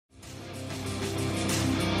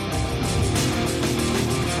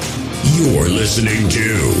You're listening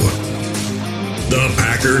to the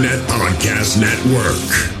Packernet Podcast Network.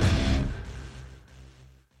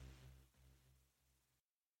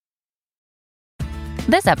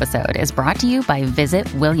 This episode is brought to you by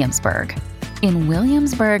Visit Williamsburg. In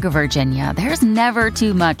Williamsburg, Virginia, there's never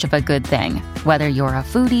too much of a good thing. Whether you're a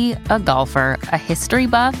foodie, a golfer, a history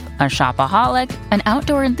buff, a shopaholic, an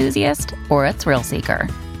outdoor enthusiast, or a thrill seeker,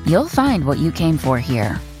 you'll find what you came for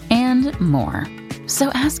here and more. So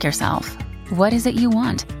ask yourself, what is it you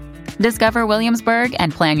want? Discover Williamsburg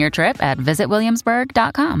and plan your trip at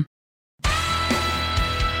visitwilliamsburg.com.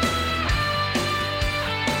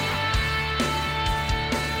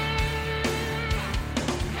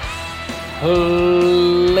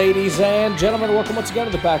 Ladies and gentlemen, welcome once again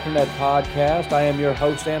to the Packernet Podcast. I am your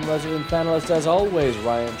host and resident panelist, as always,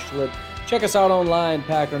 Ryan Schlitt. Check us out online,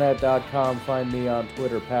 packernet.com. Find me on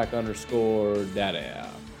Twitter, pack_daddy.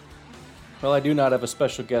 Well, I do not have a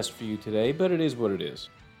special guest for you today, but it is what it is.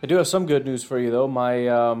 I do have some good news for you, though.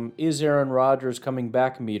 My is Aaron Rodgers coming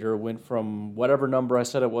back meter went from whatever number I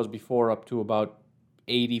said it was before up to about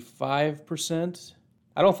 85%.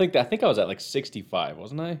 I think I was at like 65,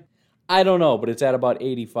 wasn't I? I don't know, but it's at about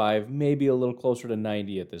 85, maybe a little closer to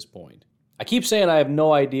 90 at this point. I keep saying I have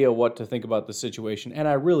no idea what to think about the situation, and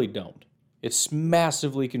I really don't. It's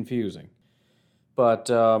massively confusing. But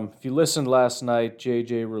if you listened last night,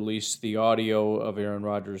 JJ released the audio of Aaron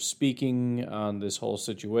Rodgers speaking on this whole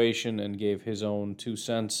situation and gave his own 2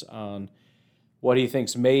 cents on what he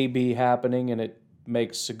thinks may be happening, and it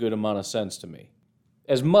makes a good amount of sense to me.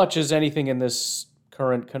 As much as anything in this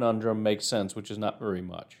current conundrum makes sense, which is not very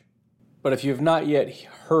much. But if you have not yet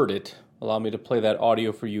heard it, allow me to play that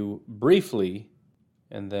audio for you briefly,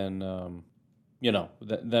 and then,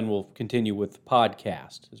 then we'll continue with the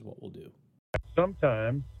podcast, is what we'll do.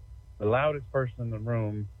 Sometimes the loudest person in the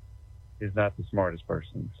room is not the smartest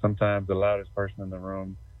person. Sometimes the loudest person in the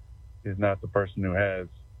room is not the person who has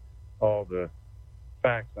all the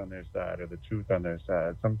facts on their side or the truth on their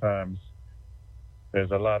side. Sometimes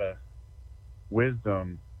there's a lot of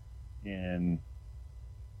wisdom in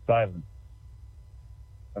silence.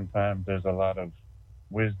 Sometimes there's a lot of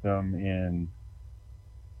wisdom in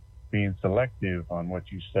being selective on what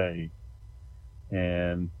you say.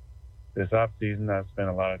 And this off season, I've spent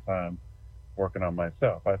a lot of time working on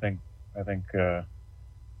myself. I think for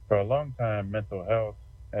a long time, mental health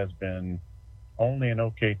has been only an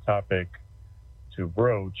okay topic to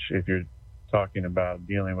broach if you're talking about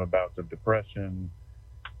dealing with bouts of depression,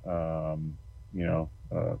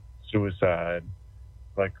 suicide.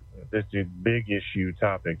 Like this is big issue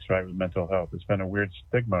topics, right, with mental health. It's been a weird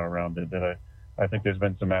stigma around it that I think there's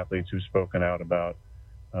been some athletes who've spoken out about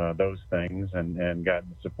those things and gotten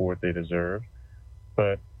the support they deserve.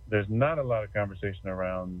 But there's not a lot of conversation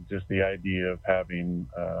around just the idea of having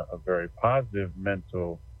a very positive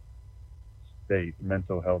mental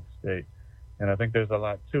health state. And I think there's a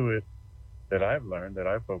lot to it that I've learned, that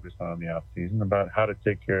I've focused on in the off season, about how to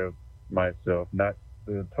take care of myself, not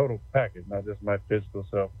the total package, not just my physical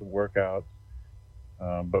self, the workouts,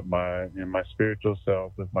 but my spiritual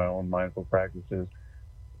self with my own mindful practices,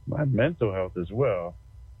 my mental health as well.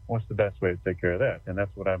 What's the best way to take care of that? And that's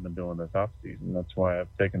what I've been doing this off season. That's why I've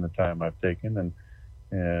taken the time I've taken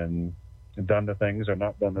and done the things or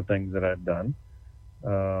not done the things that I've done.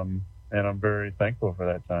 And I'm very thankful for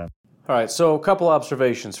that time. All right, so a couple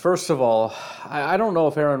observations. First of all, I don't know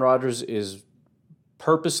if Aaron Rodgers is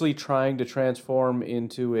purposely trying to transform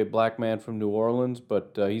into a black man from New Orleans,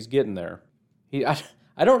 but he's getting there.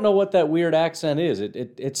 I don't know what that weird accent is.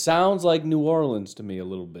 It sounds like New Orleans to me a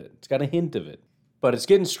little bit. It's got a hint of it. But it's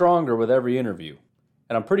getting stronger with every interview.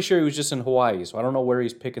 And I'm pretty sure he was just in Hawaii, so I don't know where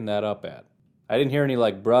he's picking that up at. I didn't hear any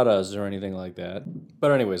like bradas or anything like that.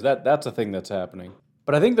 But anyways, that's a thing that's happening.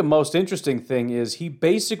 But I think the most interesting thing is he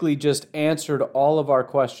basically just answered all of our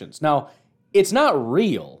questions. Now, it's not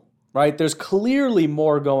real, right? There's clearly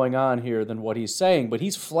more going on here than what he's saying, but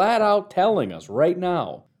he's flat out telling us right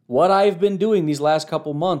now, what I've been doing these last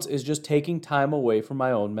couple months is just taking time away from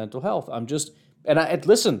my own mental health.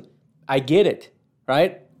 Listen, I get it,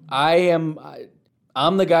 right? I'm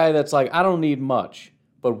the guy that's like, I don't need much,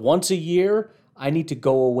 but once a year, I need to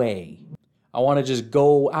go away. I want to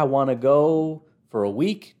go for a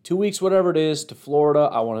week, 2 weeks, whatever it is, to Florida.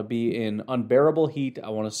 I want to be in unbearable heat. I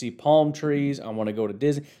want to see palm trees. I want to go to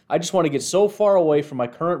Disney. I just want to get so far away from my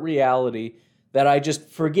current reality that I just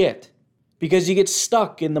forget, because you get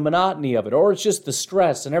stuck in the monotony of it, or it's just the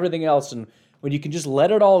stress and everything else. And when you can just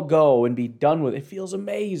let it all go and be done with it, it feels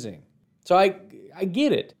amazing. So I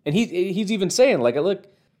get it. And he's even saying, like, look,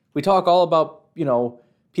 we talk all about,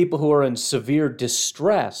 people who are in severe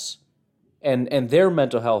distress. and their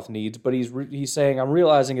mental health needs, but he's saying, I'm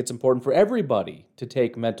realizing it's important for everybody to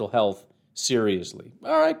take mental health seriously.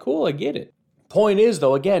 All right, cool, I get it. Point is,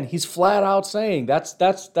 though, again, he's flat out saying that's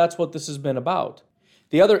what this has been about.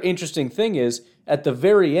 The other interesting thing is, at the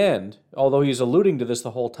very end, although he's alluding to this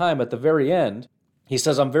the whole time, at the very end, he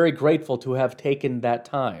says, I'm very grateful to have taken that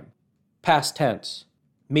time. Past tense,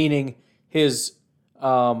 meaning his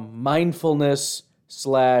mindfulness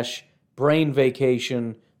 / brain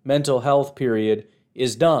vacation, mental health period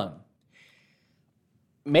is done.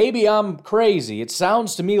 Maybe I'm crazy. It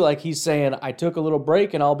sounds to me like he's saying, I took a little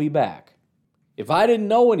break and I'll be back. If I didn't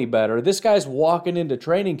know any better, this guy's walking into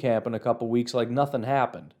training camp in a couple weeks like nothing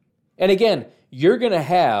happened. And again, you're going to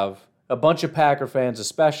have a bunch of Packer fans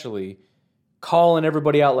especially calling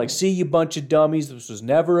everybody out like, see, you bunch of dummies, this was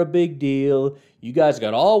never a big deal. You guys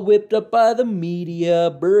got all whipped up by the media.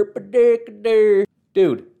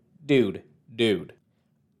 Dude.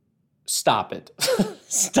 Stop it.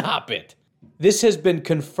 Stop it. This has been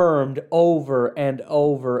confirmed over and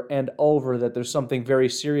over and over that there's something very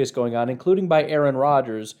serious going on, including by Aaron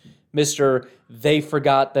Rodgers, Mr. They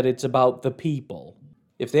forgot that it's about the people.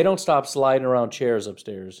 If they don't stop sliding around chairs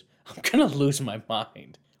upstairs, I'm going to lose my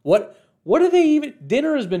mind. What are they even...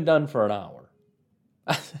 Dinner has been done for an hour.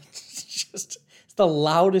 It's the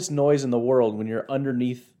loudest noise in the world when you're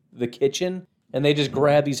underneath the kitchen and they just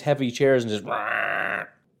grab these heavy chairs and just...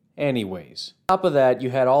 Anyways, on top of that,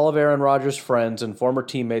 you had all of Aaron Rodgers' friends and former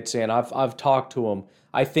teammates saying, I've talked to him.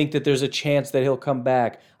 I think that there's a chance that he'll come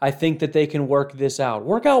back. I think that they can work this out.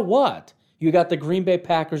 Work out what? You got the Green Bay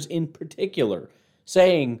Packers in particular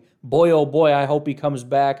saying, boy, oh boy, I hope he comes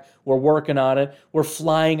back. We're working on it. We're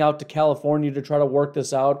flying out to California to try to work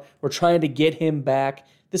this out. We're trying to get him back.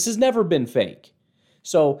 This has never been fake.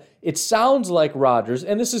 So it sounds like Rodgers,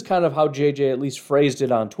 and this is kind of how JJ at least phrased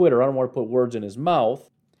it on Twitter. I don't want to put words in his mouth.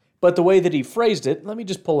 But the way that he phrased it, let me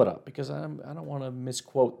just pull it up because I don't want to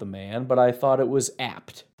misquote the man, but I thought it was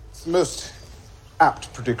apt. It's the most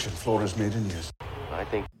apt prediction Flores made in years.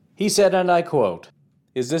 He said, and I quote,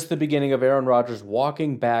 "Is this the beginning of Aaron Rodgers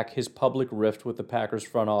walking back his public rift with the Packers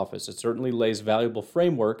front office? It certainly lays valuable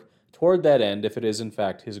framework toward that end if it is in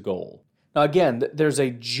fact his goal." Now again, there's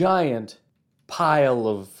a giant pile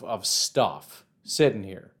of stuff sitting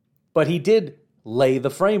here. But he did lay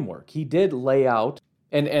the framework. He did lay out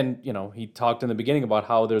And you know, he talked in the beginning about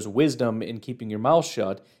how there's wisdom in keeping your mouth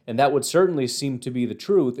shut, and that would certainly seem to be the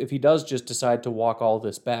truth if he does just decide to walk all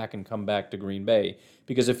this back and come back to Green Bay.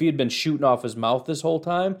 Because if he had been shooting off his mouth this whole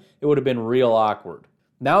time, it would have been real awkward.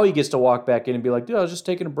 Now he gets to walk back in and be like, dude, I was just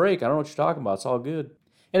taking a break. I don't know what you're talking about. It's all good.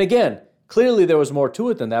 And again, clearly there was more to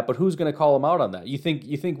it than that, but who's going to call him out on that? You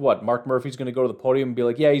think what? Mark Murphy's going to go to the podium and be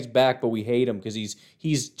like, yeah, he's back, but we hate him because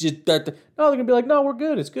he's just... No, they're going to be like, no, we're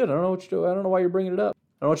good. It's good. I don't know what you're doing. I don't know why you're bringing it up.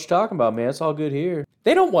 I don't know what you're talking about, man. It's all good here.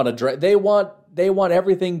 They don't want to... They want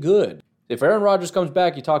everything good. If Aaron Rodgers comes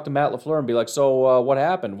back, you talk to Matt LaFleur and be like, so what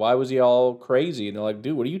happened? Why was he all crazy? And they're like,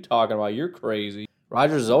 dude, what are you talking about? You're crazy.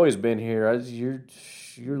 Rodgers has always been here.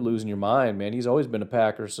 You're losing your mind, man. He's always been a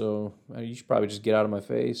Packer, so you should probably just get out of my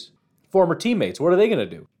face. Former teammates, what are they going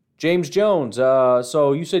to do? James Jones,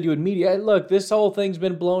 so you said you would media. Look, this whole thing's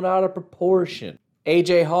been blown out of proportion.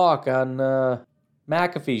 AJ Hawk on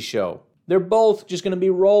McAfee's show. They're both just going to be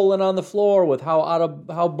rolling on the floor with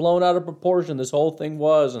how blown out of proportion this whole thing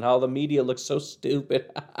was and how the media looks so stupid.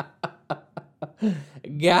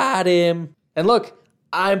 Got him. And look,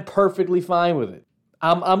 I'm perfectly fine with it.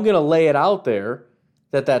 I'm going to lay it out there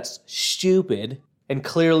that that's stupid and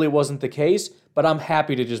clearly wasn't the case, but I'm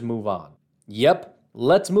happy to just move on. Yep,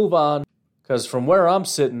 let's move on, because from where I'm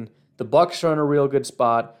sitting, the Bucs are in a real good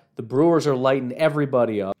spot, the Brewers are lighting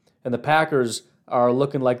everybody up, and the Packers are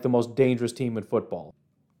looking like the most dangerous team in football.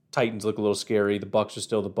 Titans look a little scary, the Bucs are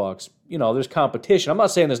still the Bucs. You know, there's competition. I'm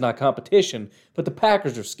not saying there's not competition, but the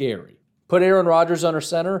Packers are scary. Put Aaron Rodgers under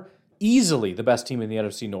center, easily the best team in the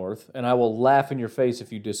NFC North, and I will laugh in your face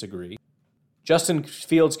if you disagree. Justin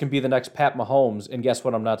Fields can be the next Pat Mahomes, and guess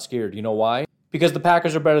what? I'm not scared. You know why? Because the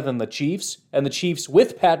Packers are better than the Chiefs, and the Chiefs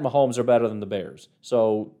with Pat Mahomes are better than the Bears.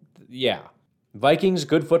 So, yeah. Vikings,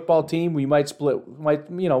 good football team. We might split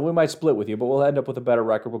with you, but we'll end up with a better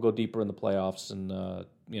record. We'll go deeper in the playoffs, and,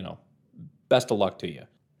 best of luck to you.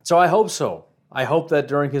 So I hope so. I hope that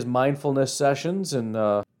during his mindfulness sessions and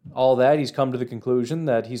all that, he's come to the conclusion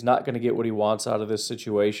that he's not going to get what he wants out of this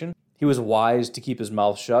situation. He was wise to keep his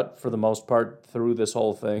mouth shut for the most part through this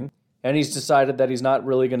whole thing. And he's decided that he's not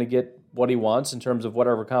really going to get what he wants in terms of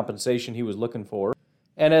whatever compensation he was looking for.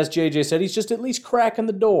 And as JJ said, he's just at least cracking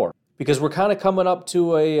the door. Because we're kind of coming up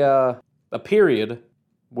to a period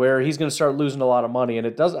where he's going to start losing a lot of money. And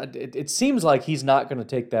it seems like he's not going to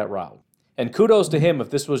take that route. And kudos to him if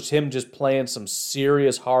this was him just playing some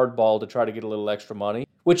serious hardball to try to get a little extra money,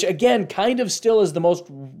 which again kind of still is the most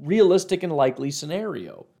realistic and likely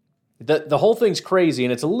scenario. The whole thing's crazy,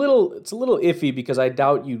 and it's a little iffy because I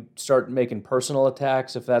doubt you start making personal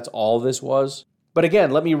attacks if that's all this was. But again,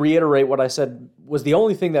 let me reiterate what I said was the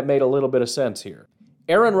only thing that made a little bit of sense here.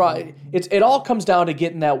 Aaron Rodgers, it all comes down to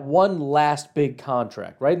getting that one last big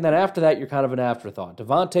contract, right? And then after that, you're kind of an afterthought.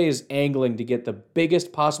 Devontae is angling to get the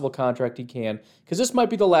biggest possible contract he can because this might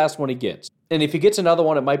be the last one he gets. And if he gets another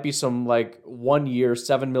one, it might be some 1 year,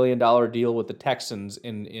 $7 million deal with the Texans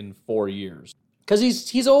in 4 years. Because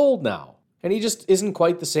he's old now, and he just isn't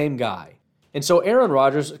quite the same guy. And so Aaron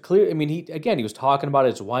Rodgers, he was talking about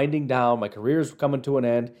it's winding down, my career's coming to an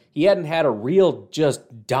end. He hadn't had a real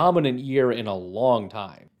just dominant year in a long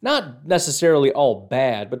time. Not necessarily all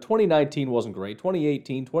bad, but 2019 wasn't great.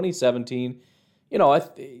 2018, 2017,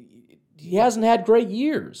 he hasn't had great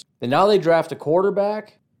years. And now they draft a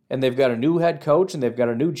quarterback, and they've got a new head coach, and they've got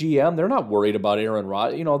a new GM. They're not worried about Aaron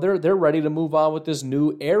Rodgers. They're ready to move on with this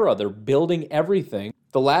new era. They're building everything.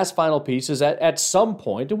 The last final piece is at some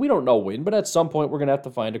point, and we don't know when, but at some point we're going to have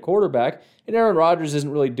to find a quarterback, and Aaron Rodgers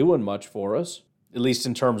isn't really doing much for us, at least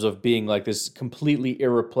in terms of being like this completely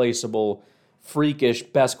irreplaceable, freakish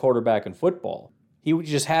best quarterback in football. He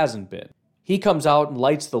just hasn't been. He comes out and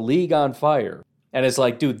lights the league on fire, and it's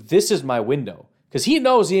like, dude, this is my window, because he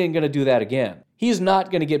knows he ain't going to do that again. He's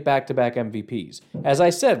not going to get back-to-back MVPs. As I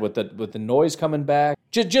said, with the noise coming back,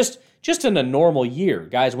 just in a normal year,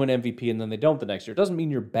 guys win MVP and then they don't the next year. It doesn't mean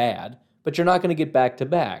you're bad, but you're not going to get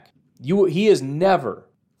back-to-back. He is never,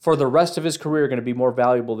 for the rest of his career, going to be more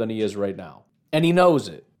valuable than he is right now. And he knows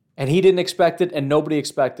it. And he didn't expect it, and nobody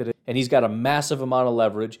expected it. And he's got a massive amount of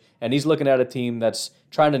leverage, and he's looking at a team that's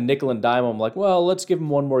trying to nickel and dime him like, well, let's give him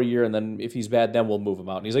one more year, and then if he's bad, then we'll move him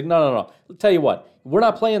out. And he's like, no. I'll tell you what, we're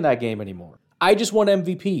not playing that game anymore. I just want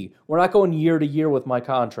MVP. We're not going year to year with my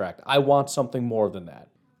contract. I want something more than that.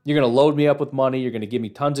 You're going to load me up with money. You're going to give me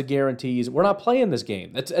tons of guarantees. We're not playing this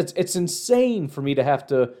game. It's insane for me to have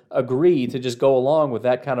to agree to just go along with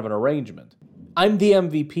that kind of an arrangement. I'm the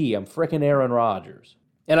MVP. I'm frickin' Aaron Rodgers.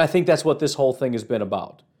 And I think that's what this whole thing has been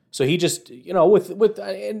about. So he just,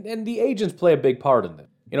 and the agents play a big part in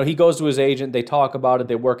it. He goes to his agent, they talk about it,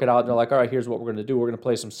 they work it out, and they're like, all right, here's what we're going to do. We're going to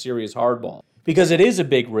play some serious hardball. Because it is a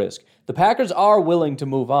big risk. The Packers are willing to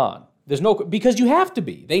move on. Because you have to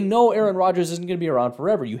be. They know Aaron Rodgers isn't going to be around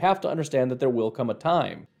forever. You have to understand that there will come a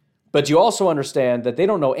time. But you also understand that they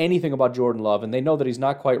don't know anything about Jordan Love, and they know that he's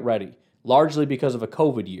not quite ready, largely because of a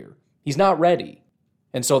COVID year. He's not ready.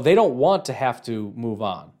 And so they don't want to have to move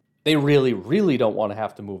on. They really, really don't want to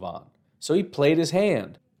have to move on. So he played his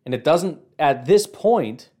hand. And it doesn't, at this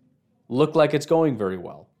point, look like it's going very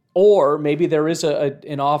well. Or maybe there is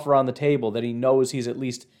an offer on the table that he knows he's at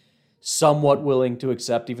least somewhat willing to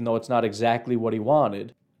accept, even though it's not exactly what he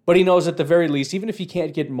wanted. But he knows at the very least, even if he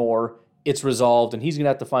can't get more, it's resolved, and he's going to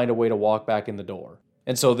have to find a way to walk back in the door.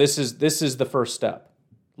 And so this is the first step.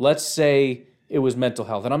 Let's say it was mental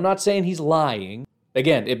health. And I'm not saying he's lying.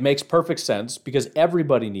 Again, it makes perfect sense because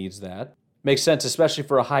everybody needs that. Makes sense, especially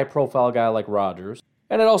for a high-profile guy like Rodgers.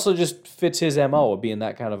 And it also just fits his MO of being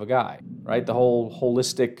that kind of a guy, right? The whole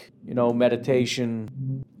holistic,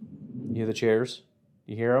 meditation. You hear the chairs?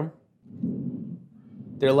 You hear them?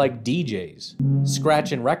 They're like DJs,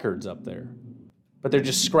 scratching records up there. But they're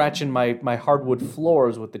just scratching my hardwood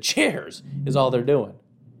floors with the chairs is all they're doing.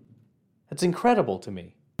 That's incredible to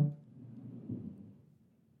me.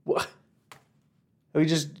 What? We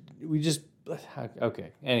just,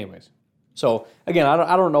 okay, anyways. So, again,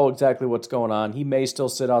 I don't know exactly what's going on. He may still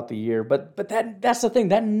sit out the year, but that's the thing.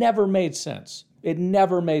 That never made sense. It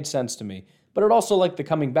never made sense to me. But it also, the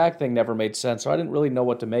coming back thing never made sense, so I didn't really know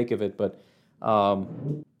what to make of it. But, oh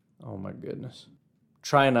my goodness.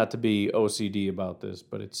 Trying not to be OCD about this,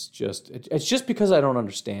 but it's just because I don't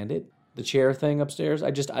understand it. The chair thing upstairs,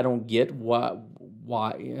 I don't get why,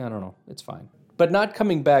 I don't know. It's fine. But not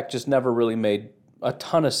coming back just never really made a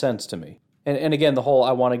ton of sense to me. And again, the whole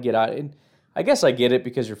I want to get out. And I guess I get it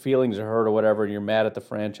because your feelings are hurt or whatever, and you're mad at the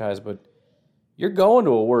franchise, but you're going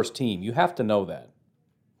to a worse team. You have to know that.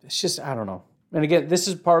 It's just, I don't know. And again, this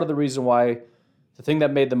is part of the reason why the thing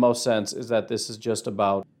that made the most sense is that this is just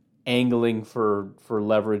about angling for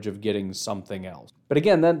leverage of getting something else. But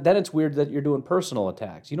again, then it's weird that you're doing personal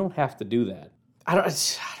attacks. You don't have to do that. I don't know.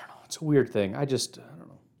 It's a weird thing. I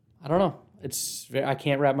don't know. I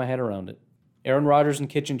can't wrap my head around it. Aaron Rodgers and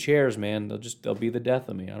kitchen chairs, man. They'll be the death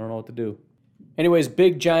of me. I don't know what to do. Anyways,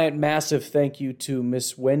 big, giant, massive thank you to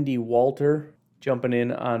Miss Wendy Walter jumping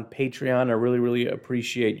in on Patreon. I really, really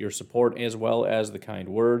appreciate your support as well as the kind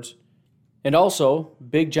words. And also,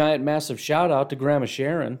 big, giant, massive shout out to Grandma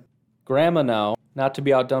Sharon. Grandma now, not to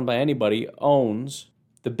be outdone by anybody, owns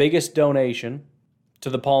the biggest donation to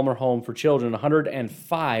the Palmer Home for Children,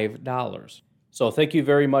 $105. So thank you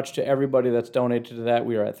very much to everybody that's donated to that.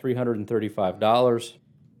 We are at $335.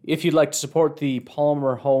 If you'd like to support the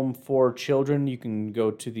Palmer Home for Children, you can go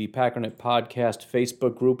to the Packernet Podcast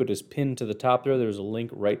Facebook group. It is pinned to the top there. There's a link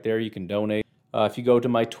right there. You can donate. If you go to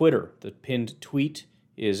my Twitter, the pinned tweet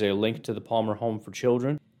is a link to the Palmer Home for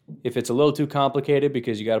Children. If it's a little too complicated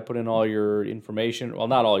because you got to put in all your information, well,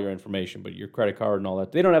 not all your information, but your credit card and all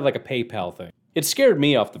that. They don't have like a PayPal thing. It scared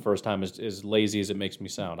me off the first time, as lazy as it makes me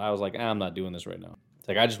sound. I was like, I'm not doing this right now. It's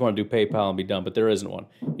like, I just want to do PayPal and be done, but there isn't one.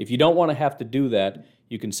 If you don't want to have to do that,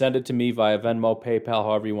 you can send it to me via Venmo, PayPal,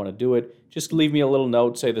 however you want to do it. Just leave me a little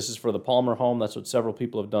note, say this is for the Palmer Home. That's what several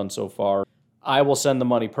people have done so far. I will send the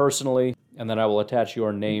money personally, and then I will attach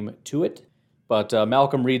your name to it. But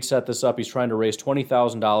Malcolm Reed set this up. He's trying to raise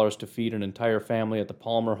 $20,000 to feed an entire family at the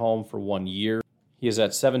Palmer Home for 1 year. He is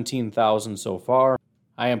at $17,000 so far.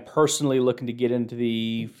 I am personally looking to get into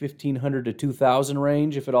the $1,500 to $2,000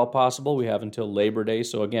 range, if at all possible. We have until Labor Day.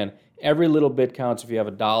 So again, every little bit counts. If you have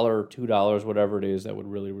 $1 or $2, whatever it is, that would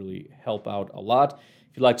really, really help out a lot.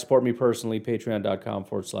 If you'd like to support me personally,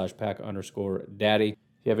 patreon.com/pack_daddy. If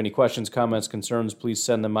you have any questions, comments, concerns, please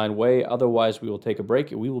send them my way. Otherwise, we will take a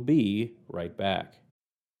break, and we will be right back.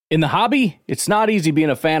 In the hobby, it's not easy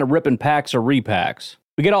being a fan of ripping packs or repacks.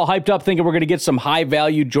 We get all hyped up thinking we're going to get some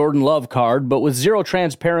high-value Jordan Love card, but with zero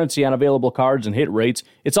transparency on available cards and hit rates,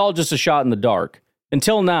 it's all just a shot in the dark.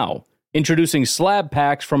 Until now, introducing slab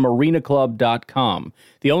packs from arenaclub.com,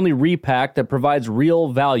 the only repack that provides real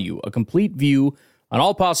value, a complete view on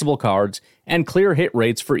all possible cards, and clear hit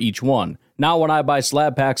rates for each one. Now when I buy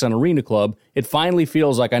slab packs on Arena Club, it finally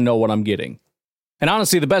feels like I know what I'm getting. And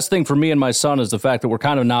honestly, the best thing for me and my son is the fact that we're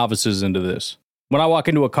kind of novices into this. When I walk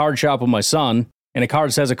into a card shop with my son, and a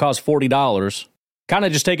card says it costs $40, kind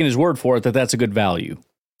of just taking his word for it that that's a good value.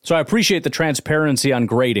 So I appreciate the transparency on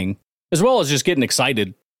grading, as well as just getting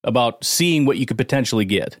excited about seeing what you could potentially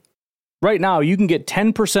get. Right now, you can get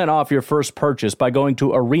 10% off your first purchase by going to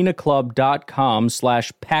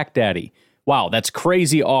arenaclub.com/packdaddy. Wow, that's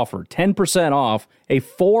crazy offer. 10% off a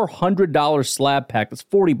 $400 slab pack. That's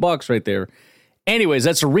 $40 right there. Anyways,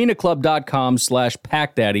 that's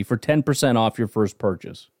arenaclub.com/packdaddy for 10% off your first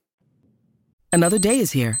purchase. Another day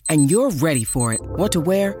is here, and you're ready for it. What to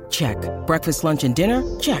wear? Check. Breakfast, lunch, and dinner?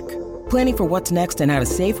 Check. Planning for what's next and how to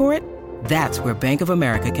save for it? That's where Bank of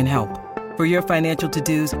America can help. For your financial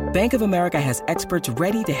to-dos, Bank of America has experts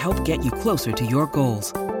ready to help get you closer to your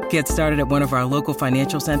goals. Get started at one of our local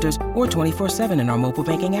financial centers or 24/7 in our mobile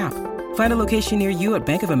banking app. Find a location near you at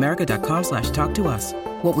bankofamerica.com/talktous.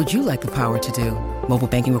 What would you like the power to do? Mobile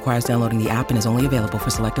banking requires downloading the app and is only available for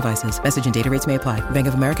select devices. Message and data rates may apply. Bank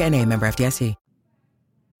of America NA, member FDIC.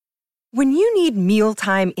 When you need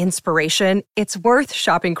mealtime inspiration, it's worth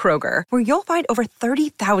shopping Kroger, where you'll find over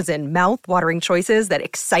 30,000 mouth-watering choices that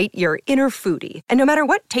excite your inner foodie. And no matter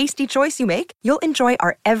what tasty choice you make, you'll enjoy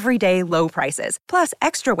our everyday low prices, plus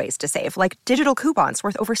extra ways to save, like digital coupons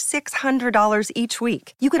worth over $600 each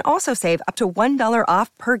week. You can also save up to $1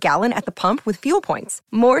 off per gallon at the pump with fuel points.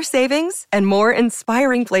 More savings and more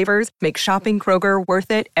inspiring flavors make shopping Kroger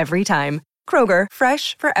worth it every time. Kroger,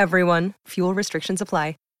 fresh for everyone. Fuel restrictions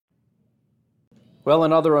apply. Well,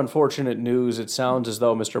 in other unfortunate news, it sounds as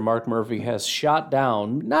though Mr. Mark Murphy has shot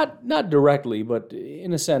down, not directly, but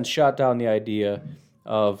in a sense, shot down the idea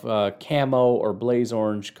of camo or blaze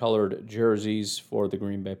orange colored jerseys for the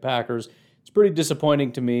Green Bay Packers. It's pretty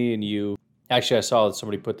disappointing to me and you. Actually, I saw that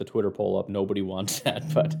somebody put the Twitter poll up. Nobody wants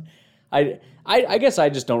that, but I guess I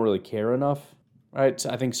just don't really care enough, right?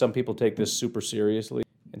 I think some people take this super seriously,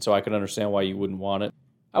 and so I can understand why you wouldn't want it.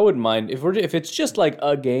 I wouldn't mind if it's just like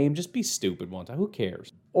a game, just be stupid one time. Who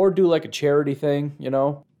cares? Or do like a charity thing, you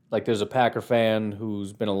know? Like there's a Packer fan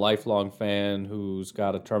who's been a lifelong fan who's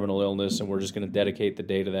got a terminal illness and we're just going to dedicate the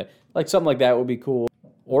day to that. Like something like that would be cool.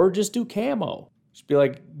 Or just do camo. Just be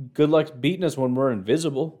like, good luck beating us when we're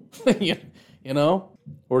invisible. You know?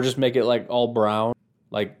 Or just make it like all brown.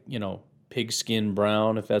 Like, you know, pigskin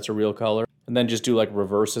brown if that's a real color. And then just do like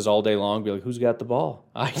reverses all day long. Be like, who's got the ball?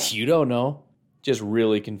 You don't know. Just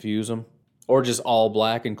really confuse them. Or just all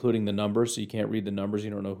black, including the numbers, so you can't read the numbers. You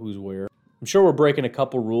don't know who's where. I'm sure we're breaking a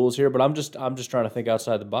couple rules here, but I'm just trying to think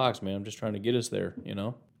outside the box, man. I'm just trying to get us there, you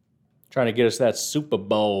know? Trying to get us that Super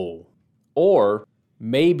Bowl. Or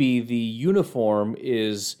maybe the uniform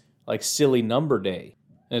is like silly number day.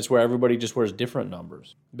 And it's where everybody just wears different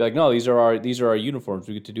numbers. Be like, no, these are our uniforms.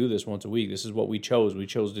 We get to do this once a week. This is what we chose. We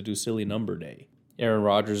chose to do silly number day. Aaron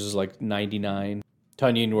Rodgers is like 99.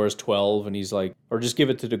 Tunyon wears 12 and he's like, or just give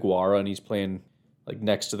it to DeGuara and he's playing like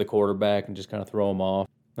next to the quarterback and just kind of throw him off.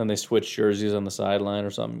 Then they switch jerseys on the sideline or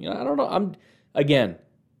something. I don't know. I'm, again,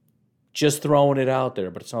 just throwing it out there,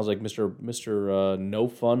 but it sounds like Mr. No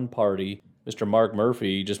Fun Party, Mr. Mark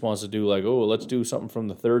Murphy just wants to do like, oh, let's do something from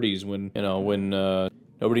the 30s when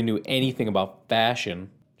nobody knew anything about fashion.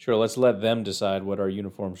 Sure, let's let them decide what our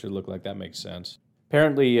uniform should look like. That makes sense.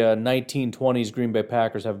 Apparently, 1920s Green Bay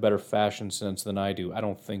Packers have better fashion sense than I do. I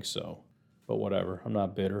don't think so, but whatever. I'm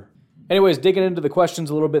not bitter. Anyways, digging into the questions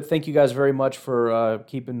a little bit, thank you guys very much for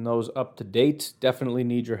keeping those up to date. Definitely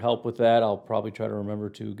need your help with that. I'll probably try to remember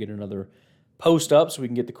to get another post up so we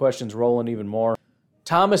can get the questions rolling even more.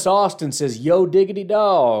 Thomas Austin says, yo, diggity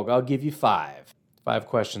dog, I'll give you 5. 5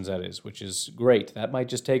 questions, that is, which is great. That might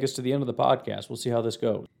just take us to the end of the podcast. We'll see how this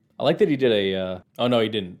goes. I like that he did a, oh no, he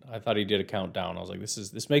didn't. I thought he did a countdown. I was like,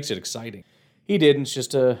 this makes it exciting. He didn't, it's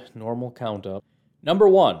just a normal count up. Number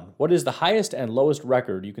 1, what is the highest and lowest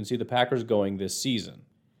record you can see the Packers going this season?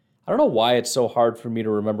 I don't know why it's so hard for me to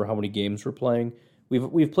remember how many games we're playing.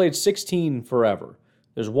 We've played 16 forever.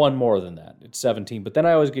 There's one more than that. It's 17. But then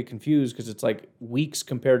I always get confused because it's like weeks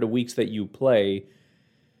compared to weeks that you play.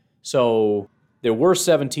 So there were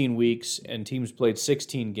 17 weeks and teams played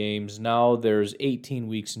 16 games. Now there's 18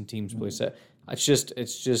 weeks and teams play 7.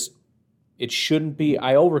 It shouldn't be.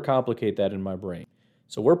 I overcomplicate that in my brain.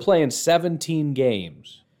 So we're playing 17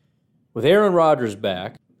 games. With Aaron Rodgers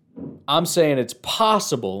back, I'm saying it's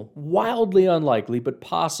possible, wildly unlikely, but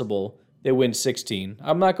possible they win 16.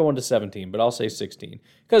 I'm not going to 17, but I'll say 16.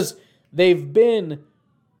 Because they've been,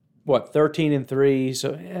 13-3,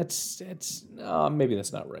 so it's maybe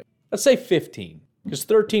that's not right. Let's say 15, because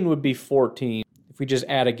 13 would be 14 if we just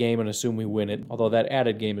add a game and assume we win it, although that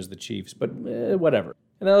added game is the Chiefs, but whatever.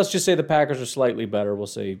 And then let's just say the Packers are slightly better. We'll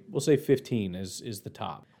say 15 is the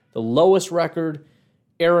top. The lowest record,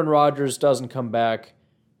 Aaron Rodgers doesn't come back.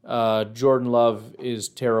 Jordan Love is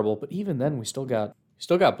terrible, but even then we still got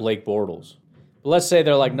Blake Bortles. But let's say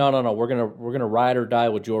they're like, no, we're gonna ride or die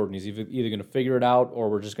with Jordan. He's either gonna figure it out or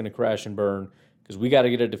we're just gonna crash and burn because we got to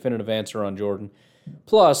get a definitive answer on Jordan.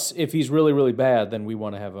 Plus, if he's really, really bad, then we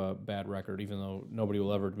want to have a bad record, even though nobody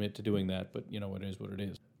will ever admit to doing that. But it is what it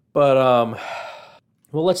is. But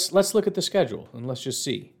well, let's look at the schedule and let's just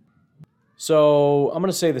see. So I'm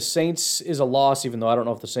gonna say the Saints is a loss, even though I don't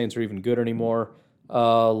know if the Saints are even good anymore.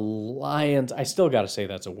 Lions, I still got to say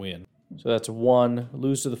that's a win. So that's 1.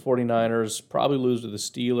 Lose to the 49ers. Probably lose to the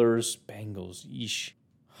Steelers. Bengals, yeesh.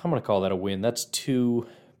 I'm going to call that a win. That's 2.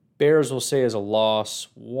 Bears will say is a loss.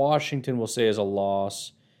 Washington will say is a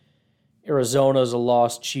loss. Arizona is a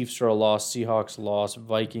loss. Chiefs are a loss. Seahawks loss.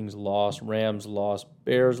 Vikings loss. Rams loss.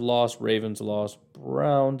 Bears loss. Ravens loss.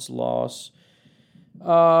 Browns loss.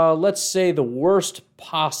 Let's say the worst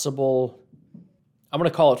possible, I'm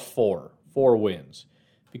going to call it 4. 4 wins.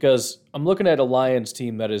 Because I'm looking at a Lions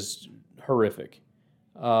team that is horrific.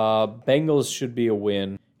 Bengals should be a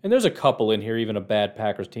win. And there's a couple in here even a bad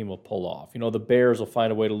Packers team will pull off. The Bears will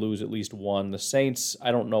find a way to lose at least 1. The Saints,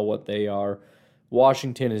 I don't know what they are.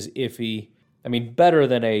 Washington is iffy. I mean, better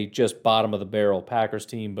than a just bottom-of-the-barrel Packers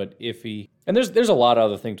team, but iffy. And there's a lot of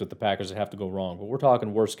other things with the Packers that have to go wrong. But we're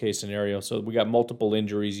talking worst-case scenario. So we got multiple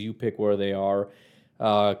injuries. You pick where they are.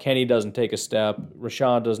 Kenny doesn't take a step.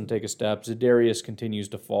 Rashawn doesn't take a step. Za'Darius continues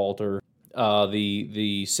to falter.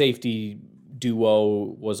 The safety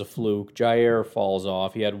duo was a fluke. Jair falls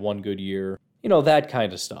off. He had 1 good year. That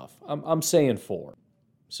kind of stuff. I'm saying 4.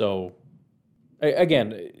 So,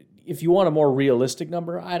 again, if you want a more realistic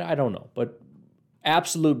number, I don't know. But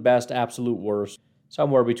absolute best, absolute worst,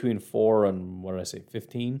 somewhere between 4 and,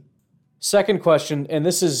 15? Second question, and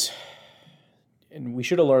this is, and we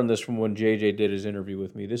should have learned this from when JJ did his interview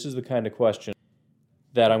with me. This is the kind of question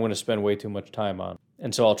that I'm going to spend way too much time on.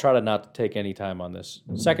 And so I'll try to not take any time on this.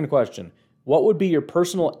 Second question, what would be your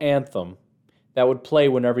personal anthem that would play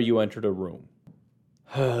whenever you entered a room?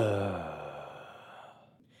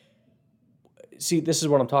 See, this is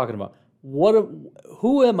what I'm talking about.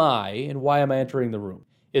 Who am I and why am I entering the room?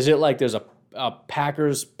 Is it like there's a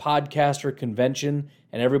Packers podcaster convention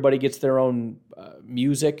and everybody gets their own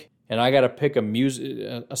music and I got to pick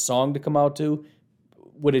a song to come out to?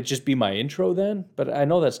 Would it just be my intro then? But I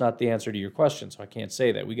know that's not the answer to your question, so I can't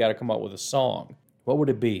say that. We got to come out with a song. What would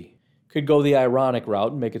it be? Could go the ironic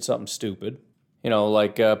route and make it something stupid.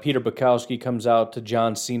 Like Peter Bukowski comes out to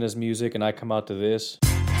John Cena's music and I come out to this.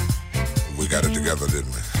 We got it together,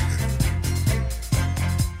 didn't we?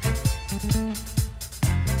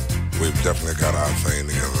 We've definitely got our thing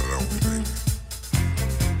together, don't we, baby?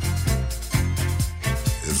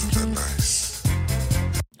 Isn't that nice?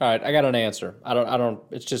 All right, I got an answer. I don't.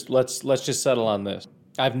 It's just let's just settle on this.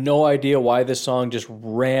 I have no idea why this song just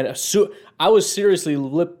ran. I was seriously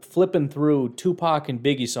flipping through Tupac and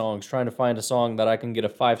Biggie songs trying to find a song that I can get a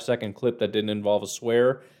 5-second clip that didn't involve a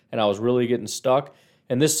swear, and I was really getting stuck.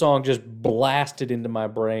 And this song just blasted into my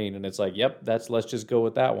brain, and it's like, yep, let's just go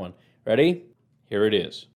with that one. Ready? Here it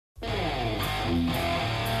is.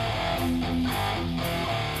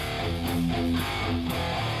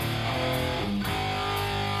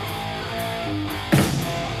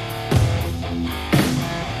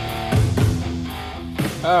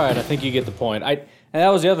 All right, I think you get the point. And that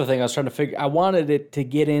was the other thing I was trying to figure. I wanted it to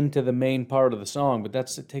get into the main part of the song, but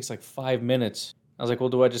it takes like 5 minutes. I was like, well,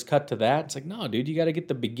 do I just cut to that? It's like, no, dude, you got to get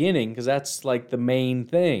the beginning because that's like the main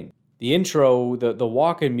thing. The intro, the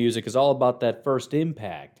walk-in music is all about that first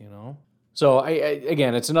impact, you know? So,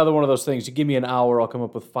 again, it's another one of those things. You give me an hour, I'll come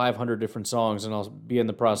up with 500 different songs, and I'll be in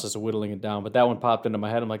the process of whittling it down. But that one popped into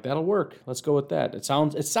my head. I'm like, that'll work. Let's go with that. It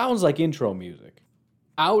sounds like intro music.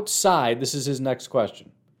 Outside, this is his next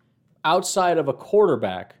question. Outside of a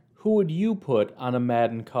quarterback, who would you put on a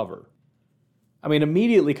Madden cover? I mean,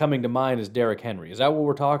 immediately coming to mind is Derrick Henry. Is that what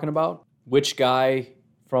we're talking about? Which guy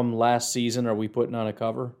from last season are we putting on a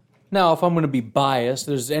cover? Now, if I'm going to be biased,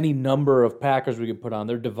 there's any number of Packers we could put on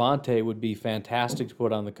there. Devontae would be fantastic to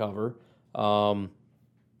put on the cover. I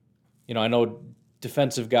know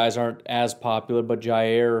defensive guys aren't as popular, but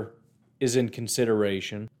Jair is in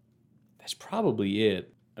consideration. That's probably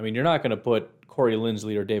it. I mean, you're not going to put Corey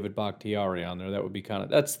Linsley or David Bakhtiari on there. That would be kind of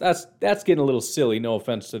that's getting a little silly. No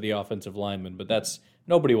offense to the offensive lineman, but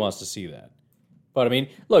nobody wants to see that. But I mean,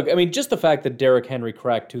 look, just the fact that Derrick Henry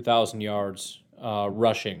cracked 2,000 yards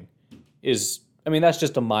rushing that's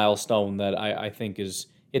just a milestone that I think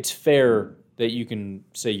it's fair that you can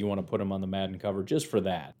say you want to put him on the Madden cover just for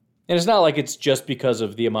that. And it's not like it's just because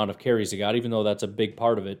of the amount of carries he got, even though that's a big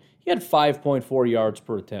part of it. He had 5.4 yards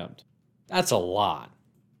per attempt. That's a lot.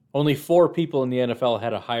 Only 4 people in the NFL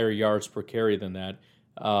had a higher yards per carry than that.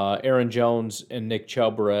 Aaron Jones and Nick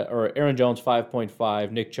Chubb Aaron Jones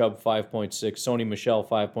 5.5, Nick Chubb 5.6, Sony Michel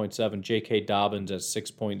 5.7, J.K. Dobbins at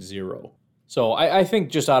 6.0. So I think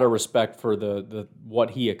just out of respect for the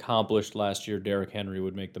what he accomplished last year, Derrick Henry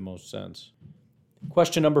would make the most sense.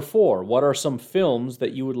 Question number 4. What are some films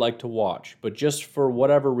that you would like to watch, but just for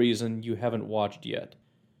whatever reason you haven't watched yet?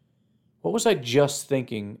 What was I just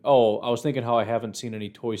thinking? Oh, I was thinking how I haven't seen any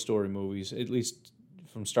Toy Story movies, at least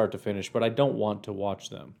from start to finish, but I don't want to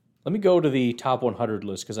watch them. Let me go to the top 100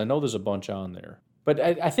 list because I know there's a bunch on there. But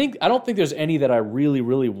I don't think there's any that I really,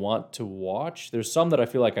 really want to watch. There's some that I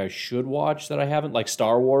feel like I should watch that I haven't, like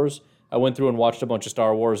Star Wars. I went through and watched a bunch of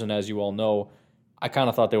Star Wars, and as you all know, I kind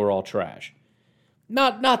of thought they were all trash.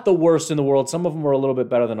 Not the worst in the world. Some of them were a little bit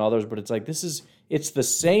better than others, but it's like it's the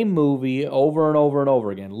same movie over and over and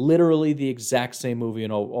over again. Literally the exact same movie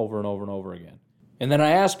and over and over and over again. And then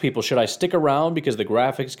I asked people, should I stick around because the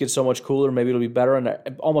graphics get so much cooler, maybe it'll be better?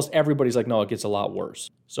 And almost everybody's like, no, it gets a lot worse.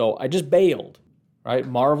 So I just bailed, right?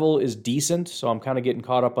 Marvel is decent, so I'm kind of getting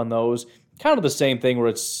caught up on those. Kind of the same thing where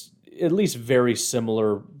it's at least very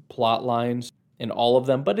similar plot lines in all of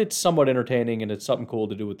them, but it's somewhat entertaining and it's something cool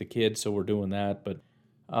to do with the kids, so we're doing that. But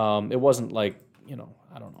it wasn't like, I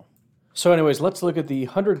don't know. So anyways, let's look at the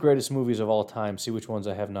 100 greatest movies of all time, see which ones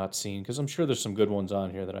I have not seen, because I'm sure there's some good ones on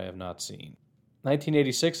here that I have not seen.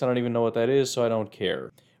 1986, I don't even know what that is, so I don't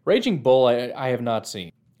care. Raging Bull, I have not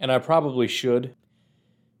seen, and I probably should.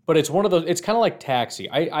 But it's one of those, it's kind of like Taxi.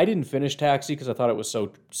 I didn't finish Taxi because I thought it was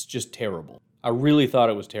just terrible. I really thought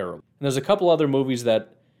it was terrible. And there's a couple other movies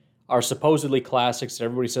that are supposedly classics that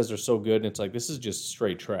everybody says they're so good, and it's like, this is just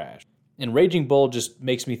straight trash. And Raging Bull just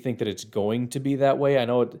makes me think that it's going to be that way. I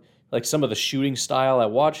know it, like some of the shooting style. I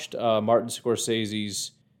watched Martin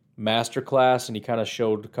Scorsese's Masterclass, and he kind of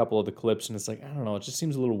showed a couple of the clips, and it's like, I don't know, it just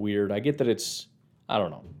seems a little weird. I get that I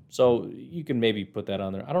don't know. So you can maybe put that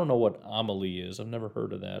on there. I don't know what Amelie is. I've never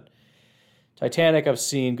heard of that. Titanic I've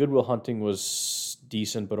seen. Good Will Hunting was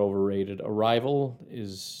decent but overrated. Arrival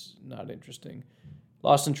is not interesting.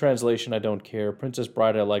 Lost in Translation, I don't care. Princess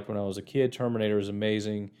Bride I liked when I was a kid. Terminator is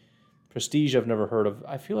amazing. Prestige I've never heard of.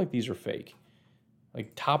 I feel like these are fake.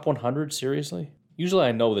 Like top 100, seriously? Usually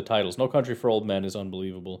I know the titles. No Country for Old Men is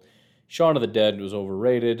unbelievable. Shaun of the Dead was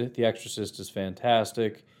overrated. The Exorcist is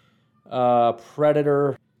fantastic.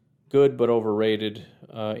 Predator, good but overrated.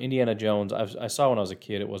 Indiana Jones, I saw when I was a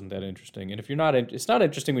kid. It wasn't that interesting. And if you're not, it's not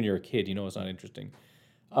interesting when you're a kid. You know it's not interesting.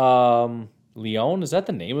 Leon, is that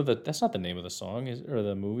the name of the? That's not the name of the song, or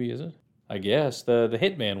the movie, is it? I guess the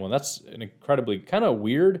Hitman one. That's an incredibly kind of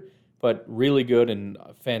weird, but really good and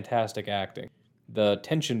fantastic acting. The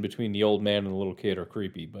tension between the old man and the little kid are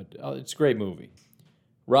creepy, but it's a great movie.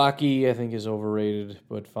 Rocky, I think, is overrated,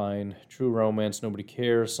 but fine. True Romance, nobody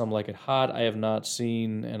cares. Some Like It Hot, I have not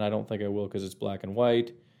seen, and I don't think I will because it's black and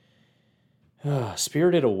white.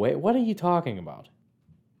 Spirited Away, what are you talking about?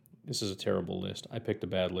 This is a terrible list. I picked a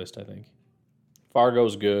bad list, I think.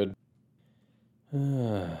 Fargo's good.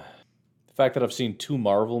 The fact that I've seen 2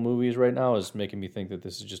 Marvel movies right now is making me think that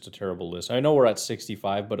this is just a terrible list. I know we're at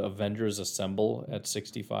 65, but Avengers Assemble at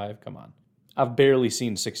 65, come on. I've barely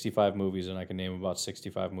seen 65 movies, and I can name about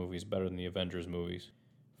 65 movies better than the Avengers movies.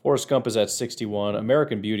 Forrest Gump is at 61.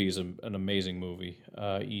 American Beauty is an amazing movie.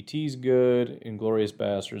 E.T.'s good. Inglourious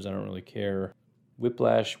Bastards, I don't really care.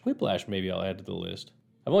 Whiplash maybe I'll add to the list.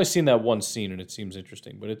 I've only seen that one scene, and it seems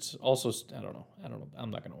interesting, but it's also, I don't know.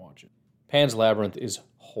 I'm not going to watch it. Pan's Labyrinth is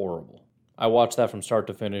horrible. I watched that from start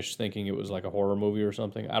to finish thinking it was like a horror movie or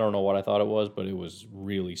something. I don't know what I thought it was, but it was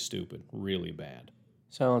really stupid, really bad.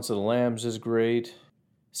 Silence of the Lambs is great.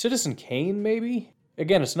 Citizen Kane, maybe?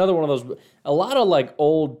 Again, it's another one of those, a lot of like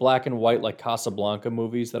old black and white like Casablanca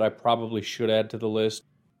movies that I probably should add to the list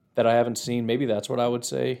that I haven't seen. Maybe that's what I would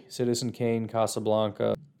say. Citizen Kane,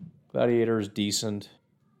 Casablanca, Gladiator is decent.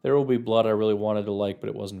 There Will Be Blood I really wanted to like, but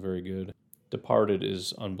it wasn't very good. Departed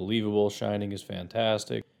is unbelievable. Shining is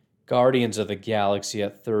fantastic. Guardians of the Galaxy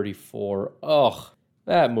at 34. Ugh,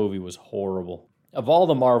 that movie was horrible. Of all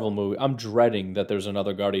the Marvel movies, I'm dreading that there's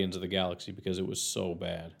another Guardians of the Galaxy because it was so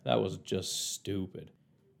bad. That was just stupid.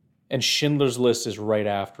 And Schindler's List is right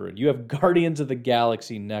after it. You have Guardians of the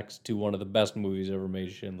Galaxy next to one of the best movies ever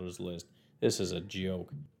made, Schindler's List. This is a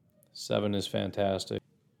joke. 7 is fantastic.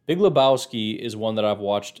 Big Lebowski is one that I've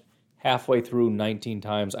watched halfway through 19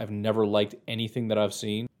 times. I've never liked anything that I've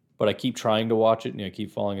seen, but I keep trying to watch it and I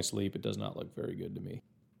keep falling asleep. It does not look very good to me.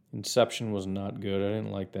 Inception was not good. I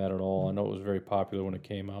didn't like that at all. I know it was very popular when it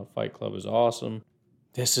came out. Fight Club is awesome.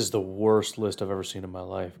 This is the worst list I've ever seen in my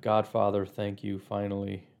life. Godfather, thank you,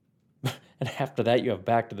 finally. And after that, you have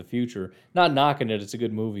Back to the Future. Not knocking it, it's a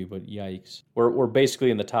good movie, but yikes. We're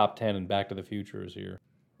basically in the top 10 and Back to the Future is here.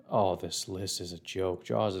 Oh, this list is a joke.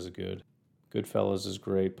 Jaws is good. Goodfellas is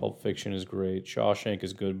great. Pulp Fiction is great. Shawshank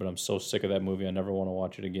is good, but I'm so sick of that movie, I never want to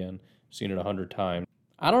watch it again. I've seen it 100 times.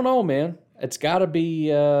 I don't know, man. It's got to be,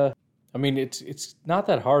 it's not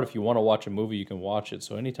that hard. If you want to watch a movie, you can watch it.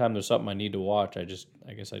 So anytime there's something I need to watch, I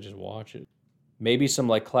guess I just watch it. Maybe some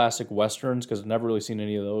like classic Westerns, because I've never really seen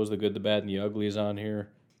any of those. The Good, the Bad, and the Ugly is on here.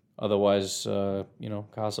 Otherwise,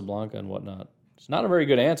 Casablanca and whatnot. It's not a very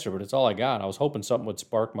good answer, but it's all I got. I was hoping something would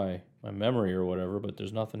spark my memory or whatever, but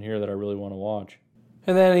there's nothing here that I really want to watch.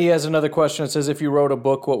 And then he has another question that says, if you wrote a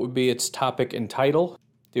book, what would be its topic and title?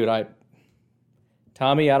 Dude,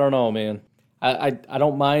 Tommy, I don't know, man. I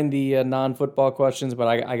don't mind the non-football questions, but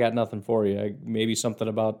I got nothing for you. Maybe something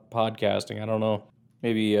about podcasting. I don't know.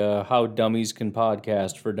 Maybe how dummies can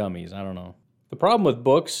podcast for dummies. I don't know. The problem with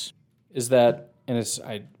books is that, and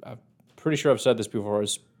I'm pretty sure I've said this before,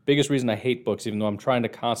 is biggest reason I hate books, even though I'm trying to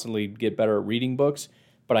constantly get better at reading books,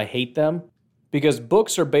 but I hate them because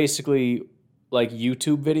books are basically like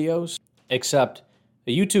YouTube videos, except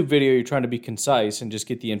a YouTube video, you're trying to be concise and just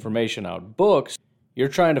get the information out. Books, you're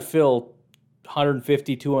trying to fill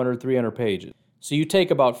 150, 200, 300 pages. So you take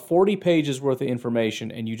about 40 pages worth of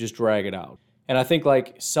information and you just drag it out. And I think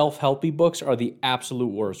like self-helpy books are the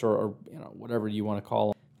absolute worst, or whatever you want to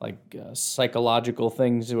call them, like psychological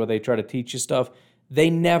things where they try to teach you stuff. They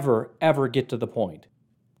never, ever get to the point.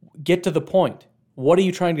 Get to the point. What are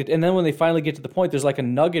you trying to... And then when they finally get to the point, there's like a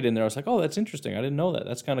nugget in there. I was like, oh, that's interesting. I didn't know that.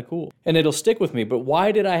 That's kind of cool. And it'll stick with me. But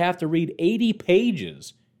why did I have to read 80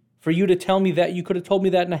 pages for you to tell me that? You could have told me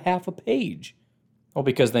that in a half a page. Well,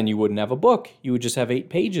 because then you wouldn't have a book. You would just have 8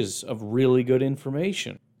 pages of really good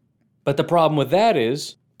information. But the problem with that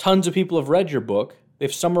is tons of people have read your book.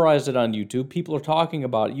 They've summarized it on YouTube. People are talking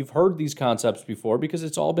about it. You've heard these concepts before because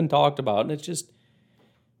it's all been talked about, and it's just...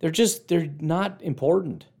 They're not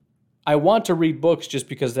important. I want to read books just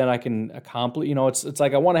because then I can accomplish, it's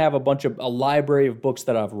like I want to have a library of books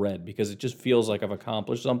that I've read because it just feels like I've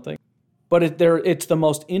accomplished something. But it's the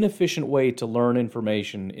most inefficient way to learn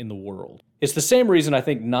information in the world. It's the same reason I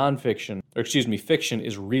think fiction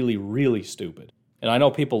is really, really stupid. And I know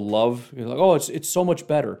people love, like, oh, it's so much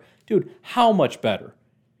better. Dude, how much better?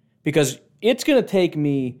 Because it's going to take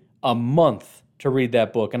me a month to read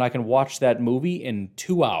that book, and I can watch that movie in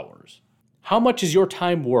 2 hours. How much is your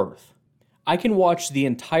time worth? I can watch the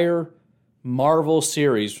entire Marvel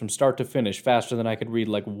series from start to finish faster than I could read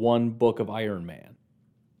like one book of Iron Man.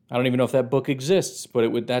 I don't even know if that book exists,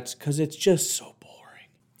 but that's because it's just so boring.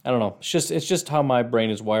 I don't know. It's just how my brain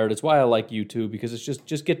is wired. It's why I like YouTube, because it's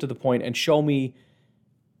just get to the point and show me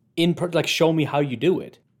show me how you do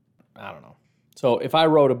it. I don't know. So if I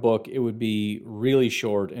wrote a book, it would be really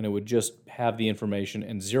short and it would just have the information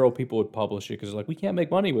and 0 people would publish it because they're like, we can't make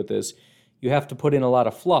money with this. You have to put in a lot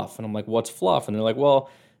of fluff. And I'm like, what's fluff? And they're like, well,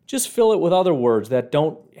 just fill it with other words that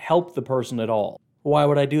don't help the person at all. Why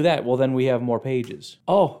would I do that? Well, then we have more pages.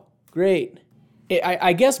 Oh, great.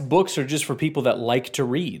 I guess books are just for people that like to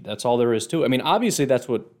read. That's all there is to it. I mean, obviously that's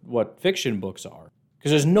what fiction books are. Because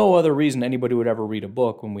there's no other reason anybody would ever read a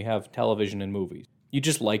book when we have television and movies. You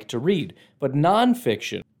just like to read. But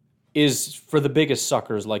nonfiction is for the biggest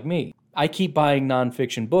suckers like me. I keep buying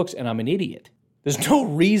nonfiction books and I'm an idiot. There's no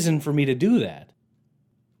reason for me to do that.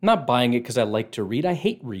 I'm not buying it because I like to read. I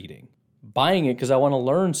hate reading. I'm buying it because I want to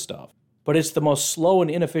learn stuff. But it's the most slow and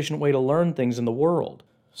inefficient way to learn things in the world.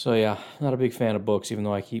 So yeah, not a big fan of books, even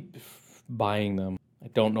though I keep buying them. I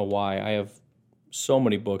don't know why. I have so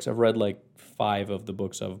many books. I've read like 5 of the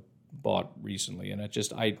books I've bought recently. And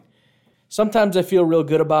sometimes I feel real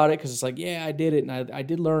good about it because it's like, yeah, I did it. And I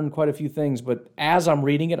did learn quite a few things. But as I'm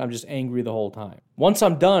reading it, I'm just angry the whole time. Once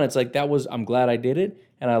I'm done, it's like, I'm glad I did it.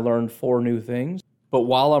 And I learned 4 new things. But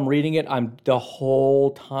while I'm reading it, the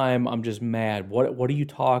whole time I'm just mad. What are you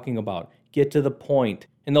talking about? Get to the point.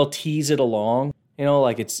 And they'll tease it along.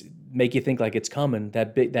 Like make you think like it's coming.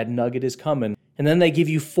 That nugget is coming. And then they give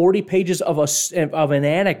you 40 pages of an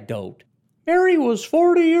anecdote. Mary was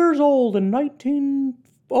 40 years old in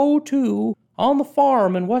 1902 on the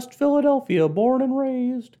farm in West Philadelphia, born and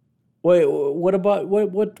raised. Wait, what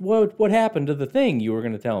happened to the thing you were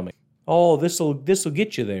going to tell me? Oh, this'll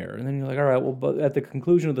get you there. And then you're like, all right, well, but at the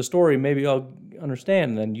conclusion of the story, maybe I'll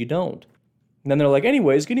understand. And then you don't. And then they're like,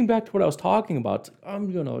 anyways, getting back to what I was talking about,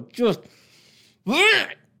 I'm going to just... I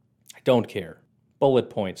don't care. Bullet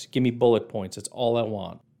points. Give me bullet points. That's all I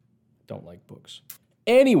want. I don't like books.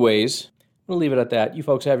 Anyways, I'm going to leave it at that. You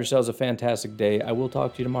folks have yourselves a fantastic day. I will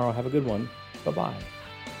talk to you tomorrow. Have a good one. Bye-bye.